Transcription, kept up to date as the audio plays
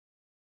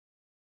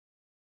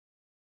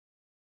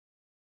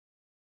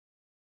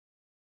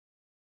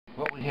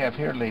What we have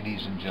here,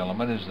 ladies and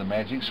gentlemen, is the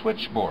magic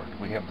switchboard.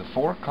 We have the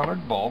 4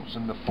 colored bulbs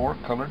and the 4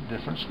 colored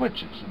different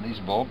switches, and these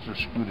bulbs are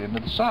screwed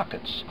into the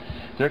sockets.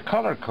 They're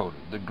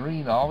color-coded. The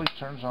green always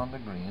turns on the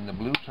green, the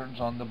blue turns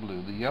on the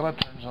blue, the yellow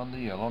turns on the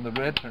yellow, and the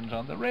red turns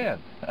on the red.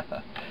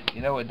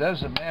 You know, it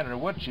doesn't matter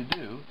what you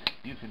do.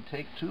 You can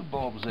take 2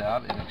 bulbs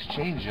out and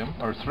exchange them,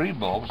 or 3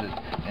 bulbs,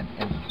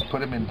 and put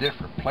them in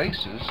different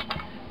places,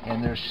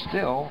 and they're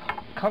still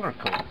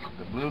color-coded.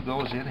 The blue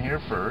goes in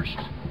here first.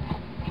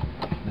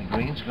 The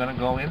green's going to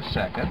go in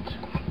second,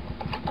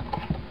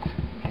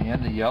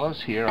 and the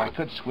yellow's here. I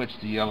could switch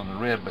the yellow and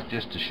the red, but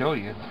just to show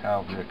you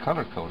how they're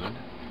color-coded.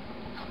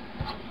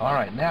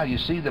 Alright, now you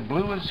see the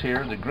blue is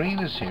here, the green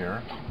is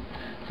here,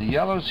 the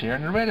yellow's here,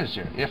 and the red is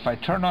here. If I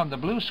turn on the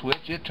blue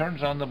switch, it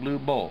turns on the blue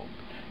bulb.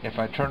 If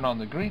I turn on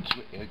the green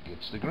switch, it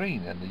gets the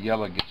green, and the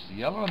yellow gets the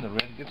yellow, and the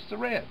red gets the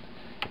red.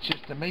 It's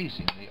just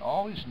amazing. They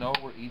always know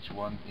where each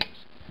one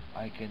is.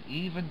 I can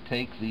even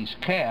take these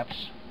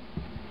caps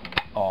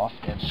off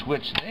and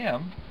switch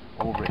them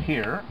over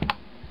here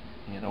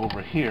and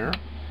over here,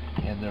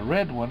 and the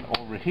red one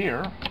over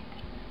here,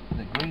 and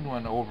the green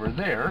one over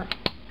there.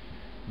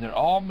 They're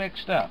all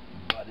mixed up,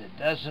 but it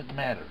doesn't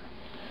matter,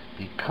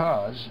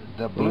 because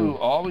the blue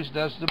always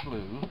does the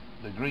blue,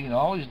 the green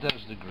always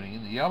does the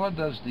green, the yellow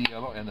does the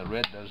yellow, and the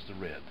red does the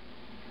red.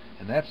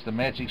 And that's the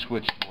magic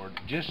switchboard,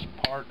 just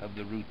part of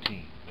the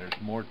routine. There's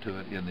more to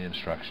it in the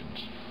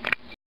instructions.